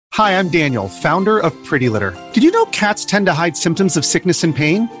Hi, I'm Daniel, founder of Pretty Litter. Did you know cats tend to hide symptoms of sickness and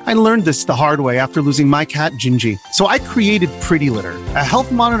pain? I learned this the hard way after losing my cat, Gingy. So I created Pretty Litter, a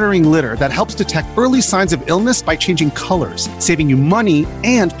health monitoring litter that helps detect early signs of illness by changing colors, saving you money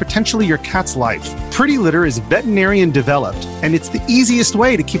and potentially your cat's life. Pretty Litter is veterinarian developed, and it's the easiest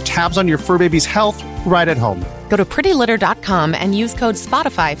way to keep tabs on your fur baby's health right at home. Go to prettylitter.com and use code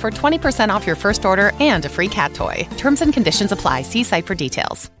SPOTIFY for 20% off your first order and a free cat toy. Terms and conditions apply. See site for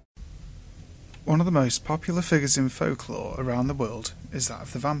details. One of the most popular figures in folklore around the world is that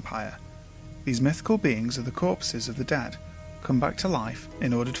of the vampire. These mythical beings are the corpses of the dead, come back to life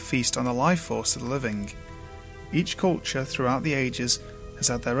in order to feast on the life force of the living. Each culture throughout the ages has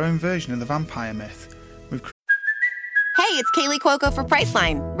had their own version of the vampire myth. Hey, it's Kaylee Cuoco for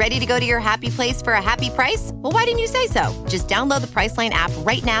Priceline. Ready to go to your happy place for a happy price? Well, why didn't you say so? Just download the Priceline app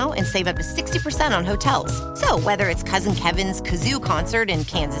right now and save up to 60% on hotels. So whether it's Cousin Kevin's Kazoo Concert in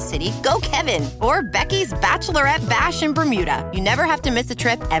Kansas City, go Kevin, or Becky's Bachelorette Bash in Bermuda, you never have to miss a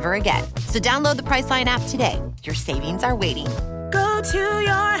trip ever again. So download the Priceline app today. Your savings are waiting. Go to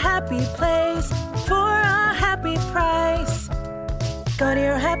your happy place for a happy price. Go to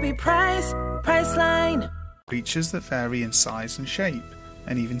your happy price, Priceline. Creatures that vary in size and shape,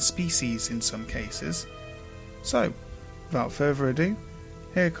 and even species in some cases. So, without further ado,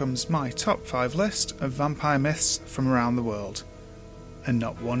 here comes my top 5 list of vampire myths from around the world, and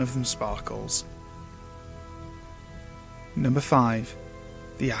not one of them sparkles. Number 5.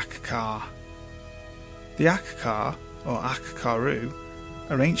 The Akakar. The Akakar, or Akakaru,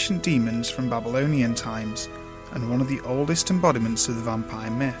 are ancient demons from Babylonian times, and one of the oldest embodiments of the vampire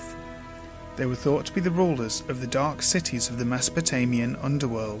myth. They were thought to be the rulers of the dark cities of the Mesopotamian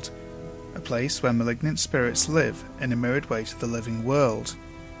underworld, a place where malignant spirits live in a mirrored way to the living world.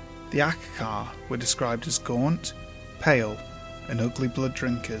 The Akakar were described as gaunt, pale, and ugly blood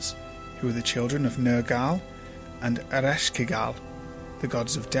drinkers, who were the children of Nergal and Ereshkigal, the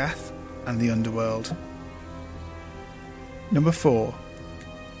gods of death and the underworld. Number 4.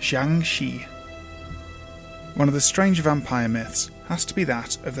 Jiangshi. One of the strange vampire myths has to be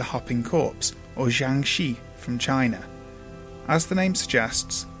that of the hopping corpse, or Jiangshi, from China. As the name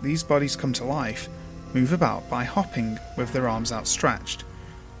suggests, these bodies come to life, move about by hopping with their arms outstretched,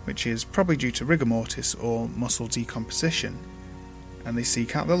 which is probably due to rigor mortis or muscle decomposition, and they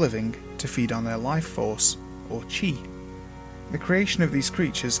seek out the living to feed on their life force, or qi. The creation of these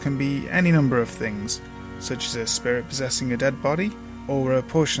creatures can be any number of things, such as a spirit possessing a dead body, or a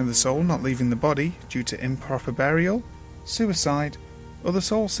portion of the soul not leaving the body due to improper burial, suicide, or the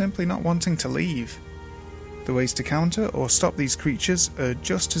soul simply not wanting to leave. The ways to counter or stop these creatures are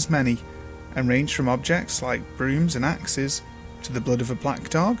just as many, and range from objects like brooms and axes to the blood of a black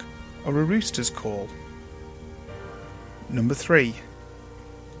dog or a rooster's call. Number 3.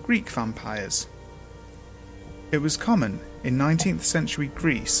 Greek vampires. It was common in 19th century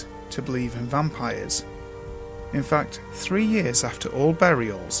Greece to believe in vampires. In fact, 3 years after all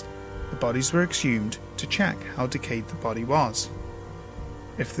burials, the bodies were exhumed to check how decayed the body was.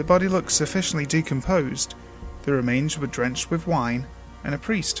 If the body looked sufficiently decomposed, the remains were drenched with wine, and a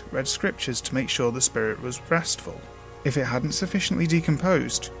priest read scriptures to make sure the spirit was restful. If it hadn't sufficiently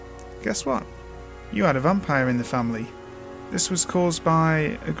decomposed, guess what? You had a vampire in the family. This was caused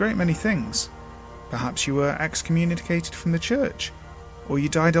by a great many things. Perhaps you were excommunicated from the church, or you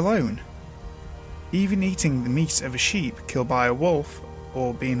died alone. Even eating the meat of a sheep killed by a wolf,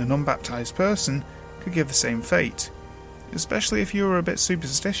 or being an unbaptized person, could give the same fate, especially if you were a bit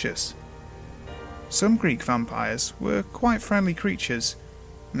superstitious. Some Greek vampires were quite friendly creatures,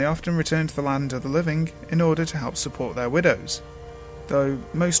 and they often returned to the land of the living in order to help support their widows, though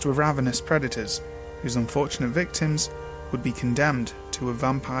most were ravenous predators, whose unfortunate victims would be condemned to a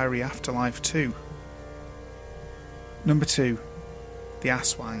vampire afterlife too. Number 2. The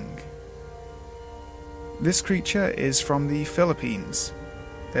Aswang. This creature is from the Philippines.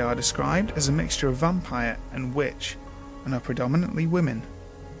 They are described as a mixture of vampire and witch, and are predominantly women.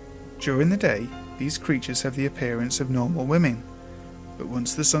 During the day, these creatures have the appearance of normal women, but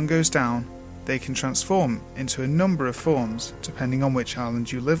once the sun goes down, they can transform into a number of forms depending on which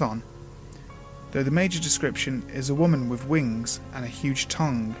island you live on. Though the major description is a woman with wings and a huge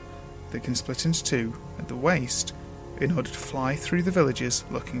tongue that can split into two at the waist in order to fly through the villages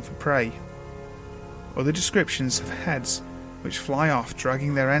looking for prey. Other descriptions have heads which fly off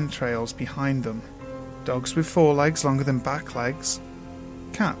dragging their entrails behind them, dogs with forelegs longer than back legs,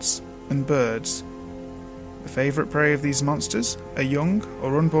 cats and birds. The favourite prey of these monsters are young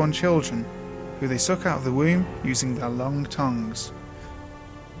or unborn children, who they suck out of the womb using their long tongues.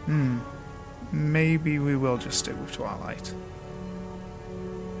 Maybe we will just stick with Twilight.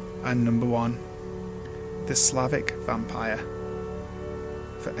 And number 1, the Slavic vampire.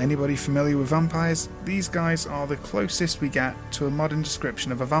 For anybody familiar with vampires, these guys are the closest we get to a modern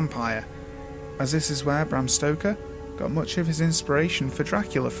description of a vampire, as this is where Bram Stoker got much of his inspiration for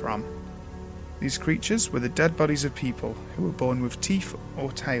Dracula from. These creatures were the dead bodies of people who were born with teeth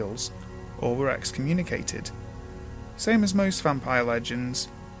or tails, or were excommunicated. Same as most vampire legends,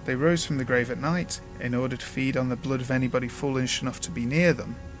 they rose from the grave at night in order to feed on the blood of anybody foolish enough to be near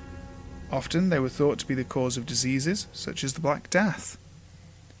them. Often they were thought to be the cause of diseases such as the Black Death.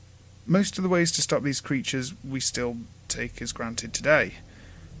 Most of the ways to stop these creatures we still take as granted today,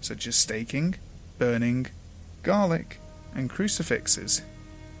 such as staking, burning, garlic, and crucifixes.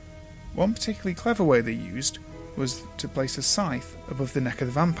 One particularly clever way they used was to place a scythe above the neck of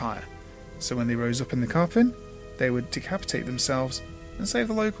the vampire, so when they rose up in the coffin, they would decapitate themselves and save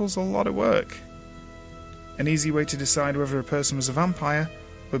the locals a lot of work. An easy way to decide whether a person was a vampire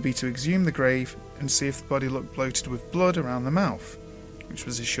would be to exhume the grave and see if the body looked bloated with blood around the mouth, which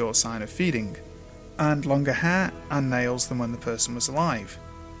was a sure sign of feeding, and longer hair and nails than when the person was alive.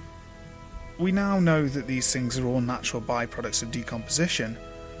 We now know that these things are all natural byproducts of decomposition,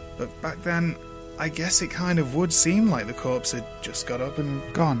 but back then, I guess it kind of would seem like the corpse had just got up and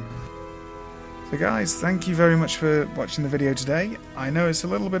gone. So guys, thank you very much for watching the video today. I know it's a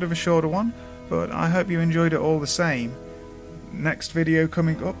little bit of a shorter one, but I hope you enjoyed it all the same. Next video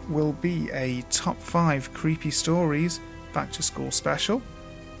coming up will be a top 5 creepy stories back to school special,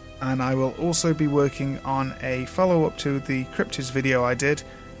 and I will also be working on a follow-up to the cryptids video I did,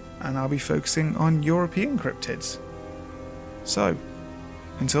 and I'll be focusing on European cryptids. So,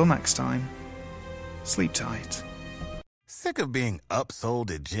 until next time, sleep tight. Sick of being upsold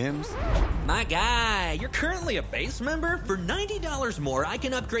at gyms? My guy, you're currently a base member? For $90 more, I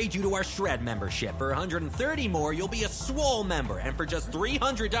can upgrade you to our Shred membership. For $130 more, you'll be a Swole member. And for just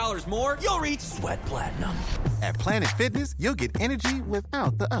 $300 more, you'll reach Sweat Platinum. At Planet Fitness, you'll get energy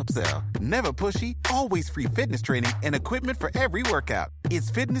without the upsell. Never pushy, always free fitness training and equipment for every workout. It's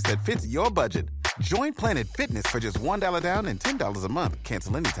fitness that fits your budget. Join Planet Fitness for just $1 down and $10 a month.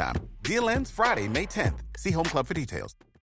 Cancel anytime. Deal ends Friday, May 10th. See Home Club for details.